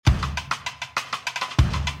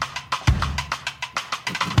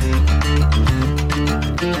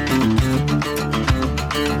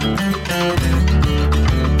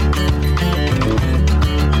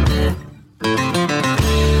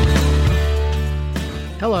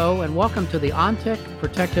Hello, and welcome to the ONTIC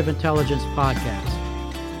Protective Intelligence Podcast.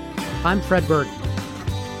 I'm Fred Burton,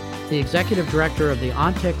 the Executive Director of the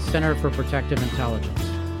ONTIC Center for Protective Intelligence.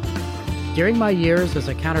 During my years as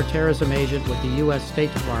a counterterrorism agent with the U.S.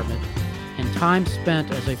 State Department and time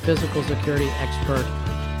spent as a physical security expert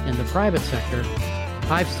in the private sector,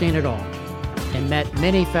 I've seen it all and met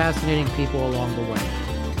many fascinating people along the way.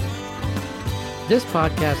 This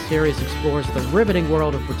podcast series explores the riveting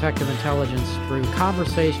world of protective intelligence through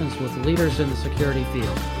conversations with leaders in the security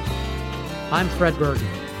field. I'm Fred Burton,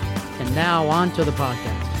 and now on to the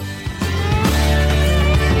podcast.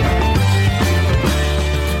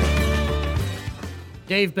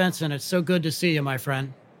 Dave Benson, it's so good to see you, my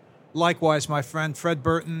friend. Likewise, my friend, Fred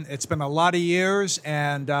Burton. It's been a lot of years,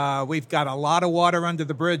 and we've got a lot of water under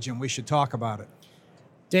the bridge, and we should talk about it.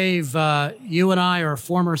 Dave, you and I are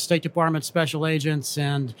former State Department special agents,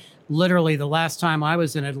 and literally the last time I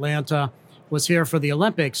was in Atlanta was here for the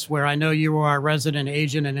Olympics, where I know you were our resident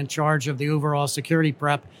agent and in charge of the overall security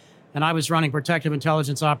prep, and I was running protective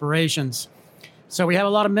intelligence operations. So we have a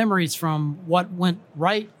lot of memories from what went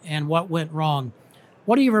right and what went wrong.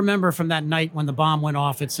 What do you remember from that night when the bomb went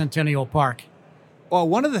off at Centennial Park? Well,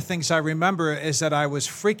 one of the things I remember is that I was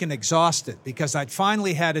freaking exhausted because I'd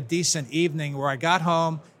finally had a decent evening where I got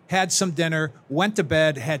home, had some dinner, went to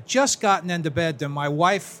bed, had just gotten into bed, and my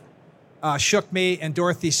wife shook me, and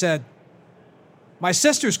Dorothy said, "My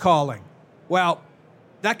sister's calling." Well,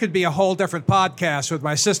 that could be a whole different podcast with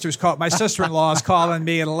my sister's call. My sister-in-law is calling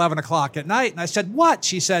me at 11 o'clock at night, and I said, "What?"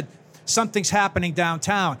 She said, "Something's happening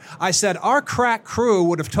downtown." I said, "Our crack crew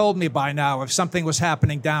would have told me by now if something was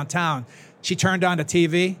happening downtown." She turned on the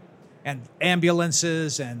TV, and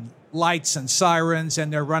ambulances and lights and sirens,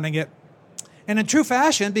 and they're running it. And in true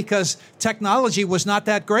fashion, because technology was not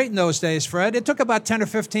that great in those days, Fred, it took about 10 or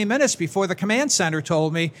 15 minutes before the command center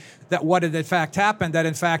told me that what had in fact happened, that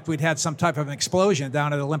in fact we'd had some type of an explosion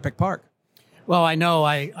down at Olympic Park. Well, I know,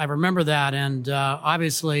 I remember that, and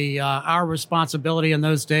obviously our responsibility in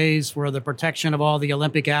those days were the protection of all the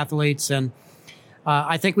Olympic athletes, and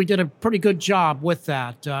I think we did a pretty good job with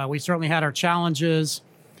that. We certainly had our challenges.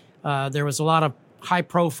 There was a lot of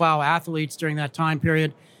high-profile athletes during that time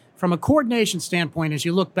period. From a coordination standpoint, as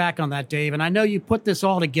you look back on that, Dave, and I know you put this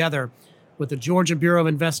all together with the Georgia Bureau of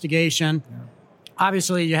Investigation. Yeah.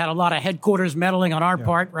 Obviously, you had a lot of headquarters meddling on our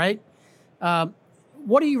part, right?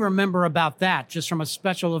 What do you remember about that, just from a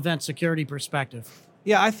special event security perspective?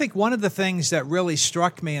 Yeah, I think one of the things that really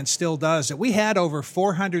struck me and still does, that we had over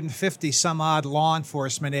 450 some odd law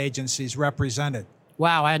enforcement agencies represented.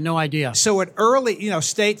 Wow, I had no idea. So at early,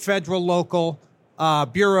 state, federal, local,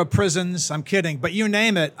 Bureau of Prisons, I'm kidding, but you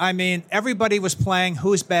name it. I mean, everybody was playing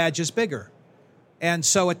whose badge is bigger. And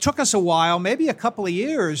so it took us a while, maybe a couple of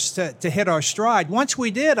years to hit our stride. Once we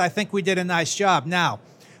did, I think we did a nice job. Now,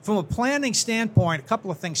 from a planning standpoint, a couple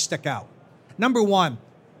of things stick out. Number one,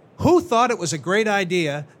 who thought it was a great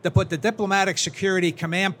idea to put the Diplomatic Security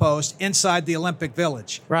Command Post inside the Olympic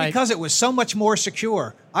Village? Right. Because it was so much more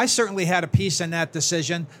secure. I certainly had a piece in that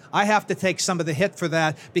decision. I have to take some of the hit for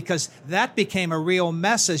that because that became a real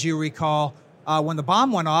mess, as you recall, when the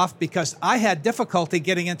bomb went off, because I had difficulty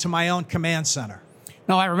getting into my own command center.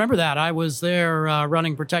 No, I remember that. I was there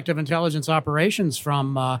running protective intelligence operations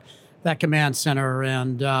from that command center.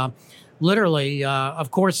 And literally,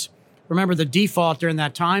 of course, remember the default during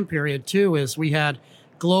that time period, too, is we had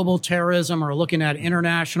global terrorism or looking at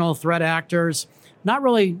international threat actors, not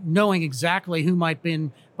really knowing exactly who might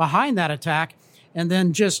be behind that attack. And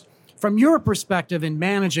then just from your perspective in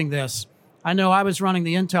managing this, I know I was running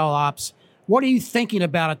the intel ops. What are you thinking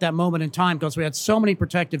about at that moment in time? Because we had so many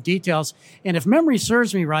protective details. And if memory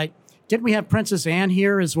serves me right, didn't we have Princess Anne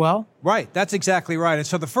here as well? Right. That's exactly right. And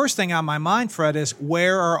so the first thing on my mind, Fred, is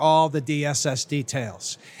where are all the DSS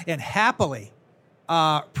details? And happily,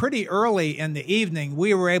 pretty early in the evening,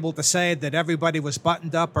 we were able to say that everybody was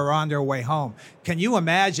buttoned up or on their way home. Can you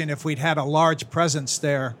imagine if we'd had a large presence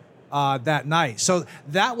there that night? So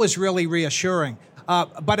that was really reassuring.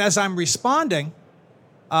 But as I'm responding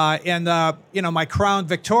in my Crown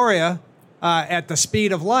Victoria at the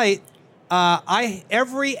speed of light,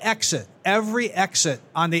 every exit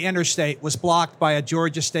on the interstate was blocked by a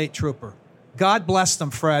Georgia State trooper. God bless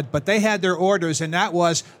them, Fred, but they had their orders, and that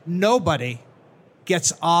was nobody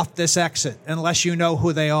gets off this exit unless you know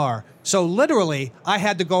who they are. So literally, I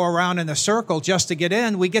had to go around in a circle just to get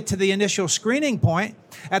in. We get to the initial screening point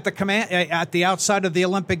at the outside of the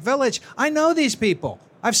Olympic Village. I know these people.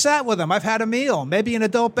 I've sat with them. I've had a meal, maybe an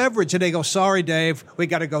adult beverage, and they go, sorry, Dave, we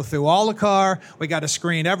got to go through all the car. We got to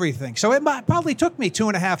screen everything. So it probably took me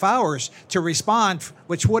 2.5 hours to respond,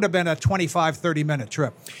 which would have been a 25, 30-minute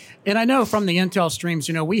trip. And I know from the intel streams,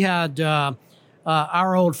 we had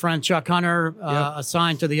our old friend Chuck Hunter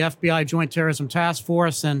assigned to the FBI Joint Terrorism Task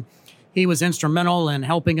Force, and he was instrumental in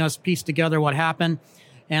helping us piece together what happened,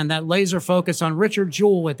 and that laser focus on Richard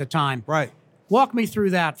Jewell at the time. Right. Walk me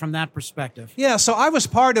through that from that perspective. Yeah, so I was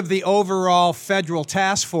part of the overall federal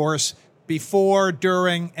task force before,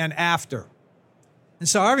 during, and after. And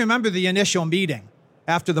so I remember the initial meeting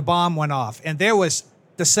after the bomb went off, and there was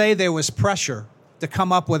pressure to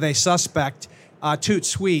come up with a suspect, toot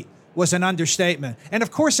sweet, was an understatement. And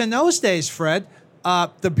of course, in those days, Fred,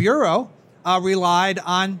 the Bureau relied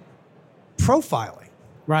on profiling.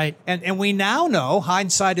 Right. And we now know,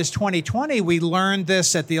 hindsight is 2020, we learned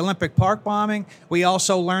this at the Olympic Park bombing. We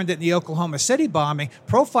also learned it in the Oklahoma City bombing.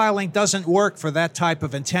 Profiling doesn't work for that type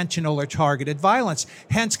of intentional or targeted violence.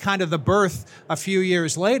 Hence kind of the birth a few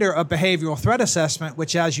years later of behavioral threat assessment,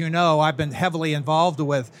 which, as you know, I've been heavily involved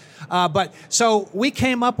with. But so we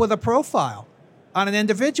came up with a profile on an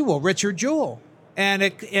individual, Richard Jewell. And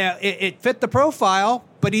it fit the profile,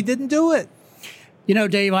 but he didn't do it.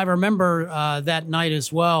 Dave, I remember that night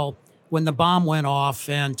as well when the bomb went off.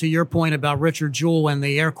 And to your point about Richard Jewell and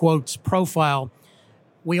the air quotes profile,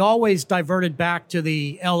 we always diverted back to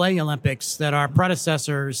the L.A. Olympics that our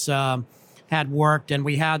predecessors had worked. And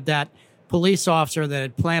we had that police officer that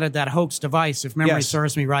had planted that hoax device, if memory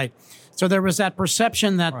serves me right. So there was that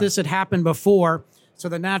perception that this had happened before. So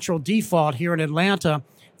the natural default here in Atlanta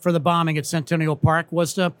for the bombing at Centennial Park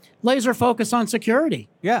was to laser focus on security.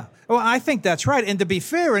 Yeah. Well, I think that's right. And to be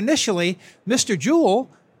fair, initially, Mr. Jewell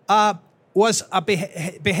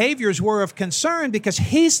behaviors were of concern because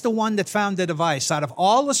he's the one that found the device. Out of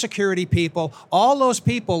all the security people, all those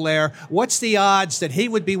people there, what's the odds that he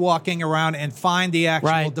would be walking around and find the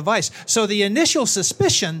actual device? So the initial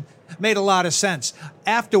suspicion made a lot of sense.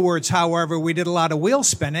 Afterwards, however, we did a lot of wheel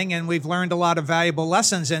spinning, and we've learned a lot of valuable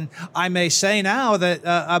lessons. And I may say now that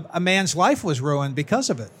a man's life was ruined because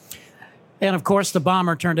of it. And, of course, the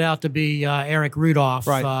bomber turned out to be Eric Rudolph,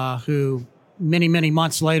 who many, many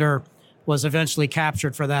months later was eventually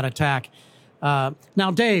captured for that attack.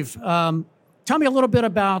 Now, Dave, tell me a little bit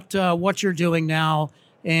about what you're doing now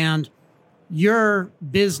and your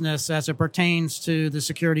business as it pertains to the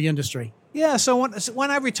security industry. Yeah, so when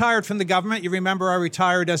I retired from the government, you remember I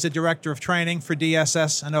retired as the director of training for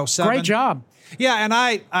DSS in 2007. Great job. Yeah,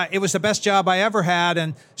 and it was the best job I ever had,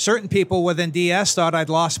 and certain people within DS thought I'd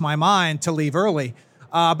lost my mind to leave early,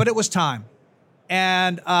 but it was time.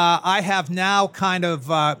 And I have now kind of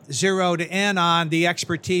zeroed in on the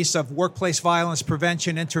expertise of workplace violence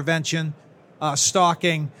prevention, intervention,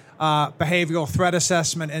 stalking, behavioral threat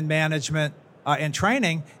assessment and management, and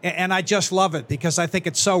training, and I just love it because I think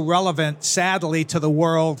it's so relevant, sadly, to the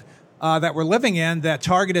world that we're living in, that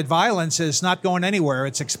targeted violence is not going anywhere.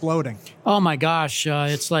 It's exploding. Oh, my gosh.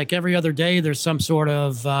 It's like every other day there's some sort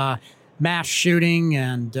of mass shooting,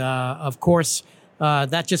 and, of course,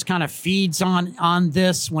 that just kind of feeds on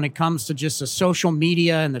this when it comes to just the social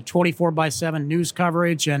media and the 24/7 news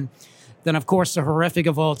coverage, and then, of course, the horrific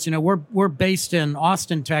events. We're based in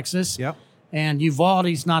Austin, Texas. Yep. And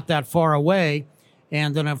Uvalde's not that far away.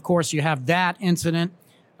 And then, of course, you have that incident.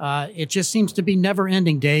 It just seems to be never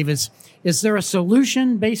ending, Dave. Is there a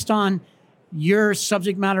solution based on your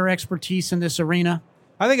subject matter expertise in this arena?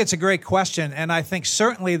 I think it's a great question. And I think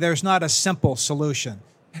certainly there's not a simple solution.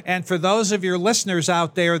 And for those of your listeners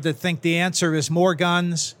out there that think the answer is more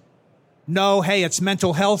guns, no, hey, it's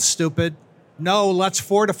mental health, stupid, no, let's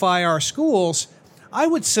fortify our schools, I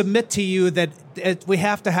would submit to you that we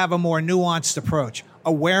have to have a more nuanced approach.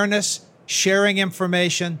 Awareness, sharing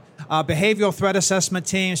information, behavioral threat assessment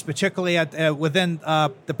teams, particularly within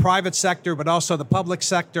the private sector, but also the public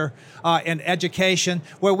sector, and education,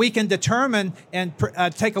 where we can determine and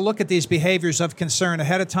take a look at these behaviors of concern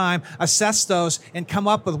ahead of time, assess those, and come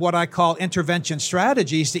up with what I call intervention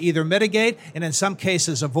strategies to either mitigate and in some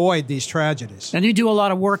cases avoid these tragedies. And you do a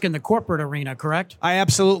lot of work in the corporate arena, correct? I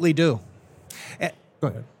absolutely do. Go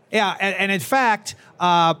ahead. Yeah, and in fact,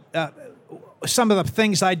 some of the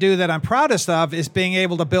things I do that I'm proudest of is being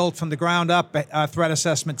able to build from the ground up threat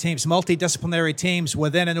assessment teams, multidisciplinary teams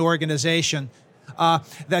within an organization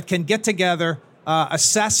that can get together,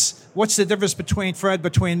 assess what's the difference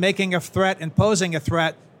between making a threat and posing a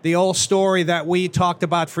threat, the old story that we talked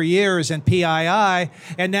about for years in PII,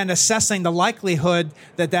 and then assessing the likelihood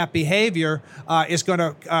that behavior is going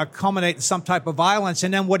to culminate in some type of violence,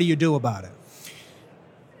 and then what do you do about it?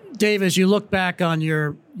 Dave, as you look back on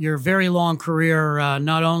your very long career,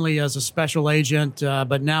 not only as a special agent,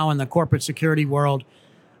 but now in the corporate security world,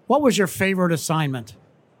 what was your favorite assignment?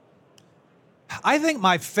 I think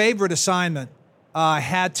my favorite assignment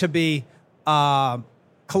had to be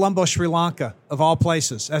Colombo, Sri Lanka, of all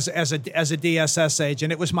places, as a DSS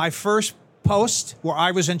agent. It was my first post where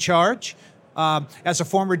I was in charge. As a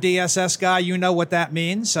former DSS guy, you know what that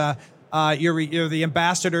means. You're the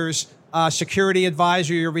ambassador's security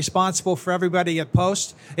advisor. You're responsible for everybody at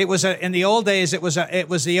post. It was in the old days. It was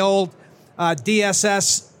the old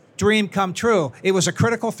DSS dream come true. It was a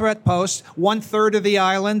critical threat post. 1/3 of the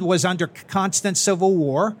island was under constant civil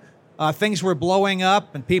war. Things were blowing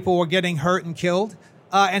up and people were getting hurt and killed.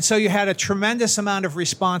 And so you had a tremendous amount of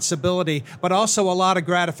responsibility, but also a lot of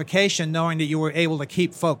gratification knowing that you were able to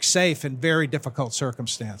keep folks safe in very difficult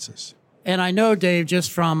circumstances. And I know, Dave,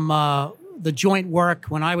 just from the joint work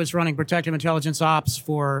when I was running protective intelligence ops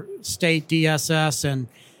for state DSS, and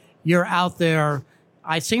you're out there,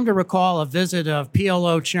 I seem to recall a visit of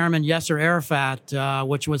PLO Chairman Yasser Arafat,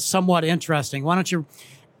 which was somewhat interesting. Why don't you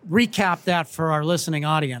recap that for our listening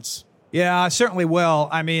audience? Yeah, I certainly will.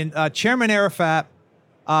 I mean, Chairman Arafat,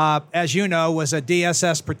 as you know, was a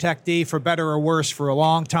DSS protectee for better or worse for a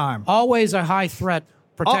long time. Always a high threat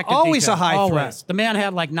protective Always detail. a high threat. The man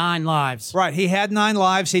had like 9 lives. Right. He had 9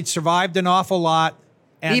 lives. He'd survived an awful lot.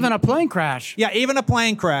 And even a plane crash. Yeah, even a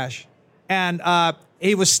plane crash. And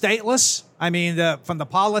he was stateless. I mean, from the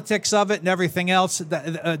politics of it and everything else,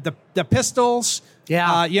 the pistols, the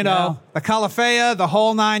Calafia, the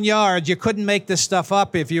whole 9 yards. You couldn't make this stuff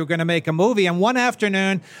up if you were going to make a movie. And one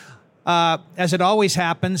afternoon, as it always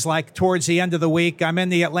happens, like towards the end of the week, I'm in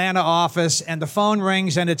the Atlanta office and the phone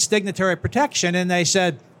rings and it's dignitary protection. And they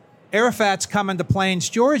said, Arafat's coming to Plains,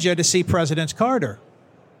 Georgia to see President Carter.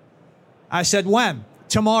 I said, when?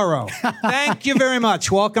 Tomorrow. Thank you very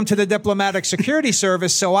much. Welcome to the Diplomatic Security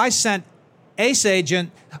Service. So I sent ace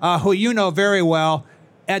agent, who you know very well,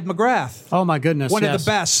 Ed McGrath. Oh, my goodness. One of the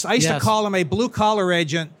best. I used to call him a blue-collar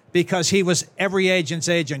agent because he was every agent's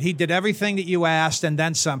agent. He did everything that you asked and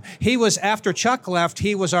then some. He was, after Chuck left,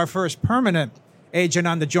 he was our first permanent agent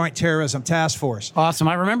on the Joint Terrorism Task Force. Awesome.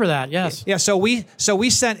 I remember that, yes. Yeah, so we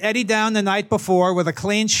sent Eddie down the night before with a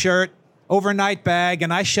clean shirt, overnight bag,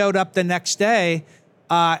 and I showed up the next day,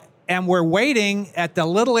 and we're waiting at the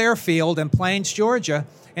little airfield in Plains, Georgia,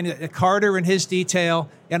 and Carter and his detail,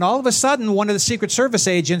 and all of a sudden, one of the Secret Service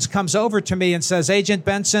agents comes over to me and says, Agent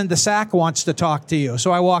Benson, the SAC wants to talk to you.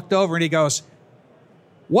 So I walked over, and he goes,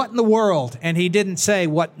 what in the world? And he didn't say,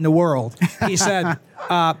 what in the world? He said,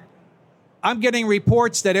 I'm getting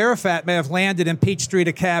reports that Arafat may have landed in Peachtree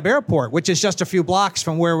DeKalb Airport, which is just a few blocks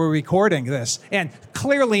from where we're recording this, and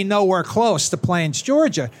clearly nowhere close to Plains,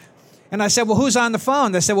 Georgia. And I said, well, who's on the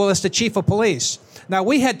phone? They said, well, it's the chief of police. Now,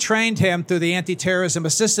 we had trained him through the Anti-Terrorism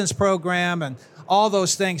Assistance Program and all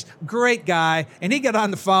those things. Great guy. And he got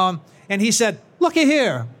on the phone, and he said, looky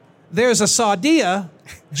here. There's a Saudia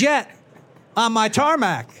jet on my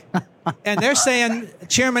tarmac. And they're saying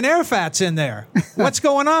Chairman Arafat's in there. What's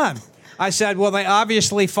going on? I said, well, they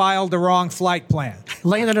obviously filed the wrong flight plan.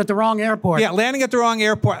 Landed at the wrong airport. Yeah, landing at the wrong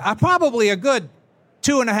airport. Probably a good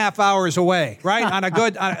 2.5 hours away, right? On a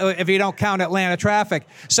good, if you don't count Atlanta traffic.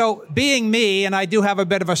 So being me, and I do have a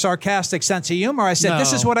bit of a sarcastic sense of humor, I said,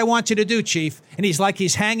 this is what I want you to do, Chief. And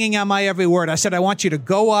he's hanging on my every word. I said, I want you to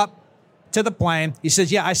go up to the plane. He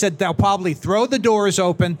says, yeah. I said, they'll probably throw the doors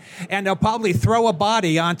open and they'll probably throw a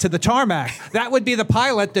body onto the tarmac. That would be the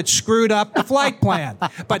pilot that screwed up the flight plan.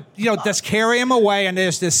 But, just carry him away. And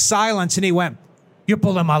there's this silence. And he went, you're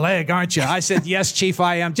pulling my leg, aren't you? I said, yes, Chief,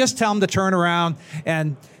 I am. Just tell him to turn around.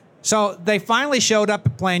 And so they finally showed up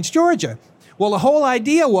at Plains, Georgia. Well, the whole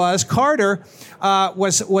idea was Carter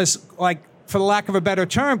was like, for the lack of a better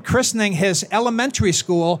term, christening his elementary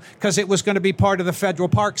school because it was going to be part of the federal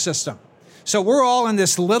park system. So we're all in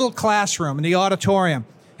this little classroom in the auditorium.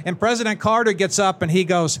 And President Carter gets up and he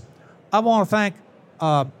goes, I want to thank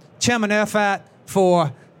Chairman Arafat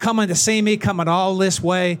for coming to see me, coming all this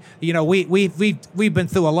way. We've been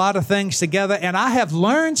through a lot of things together, and I have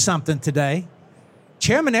learned something today.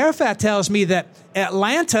 Chairman Arafat tells me that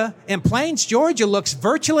Atlanta and Plains, Georgia looks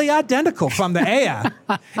virtually identical from the air.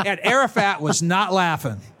 And Arafat was not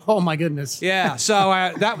laughing. Oh, my goodness. Yeah,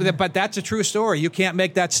 so but that's a true story. You can't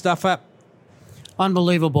make that stuff up.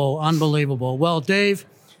 Unbelievable. Well, Dave,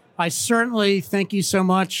 I certainly thank you so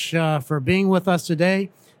much for being with us today.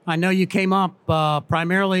 I know you came up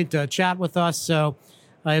primarily to chat with us, so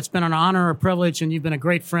it's been an honor, a privilege, and you've been a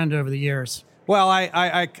great friend over the years. Well,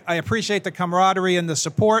 I appreciate the camaraderie and the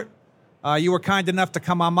support. You were kind enough to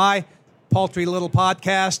come on my paltry little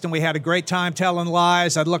podcast, and we had a great time telling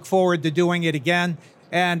lies. I'd look forward to doing it again.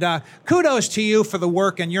 And kudos to you for the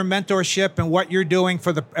work and your mentorship and what you're doing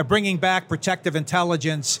for the bringing back protective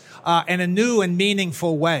intelligence in a new and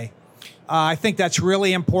meaningful way. I think that's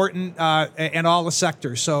really important in all the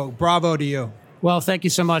sectors. So bravo to you. Well, thank you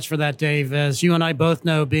so much for that, Dave. As you and I both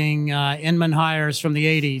know, being Inman hires from the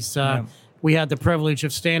 80s, we had the privilege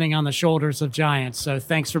of standing on the shoulders of giants. So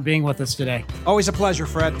thanks for being with us today. Always a pleasure,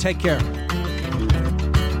 Fred. Take care.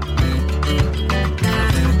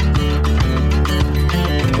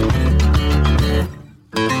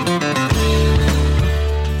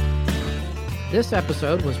 This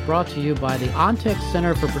episode was brought to you by the ONTEC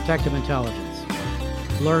Center for Protective Intelligence.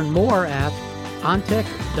 Learn more at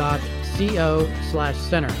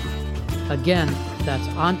ontec.co/center. Again, that's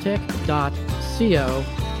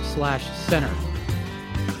ontec.co/center.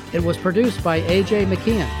 It was produced by A.J.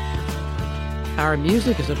 McKeon. Our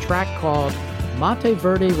music is a track called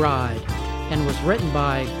Monteverde Ride and was written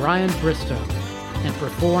by Brian Bristow and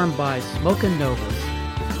performed by Smokin' Novas.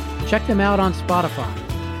 Check them out on Spotify.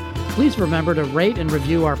 Please remember to rate and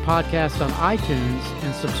review our podcast on iTunes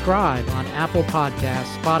and subscribe on Apple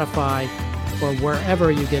Podcasts, Spotify, or wherever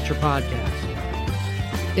you get your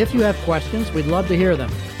podcasts. If you have questions, we'd love to hear them.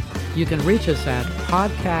 You can reach us at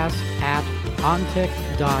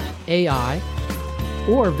podcast@ontec.ai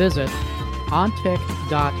or visit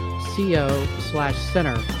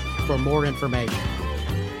ontec.co/center for more information.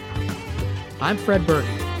 I'm Fred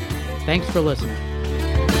Burton. Thanks for listening.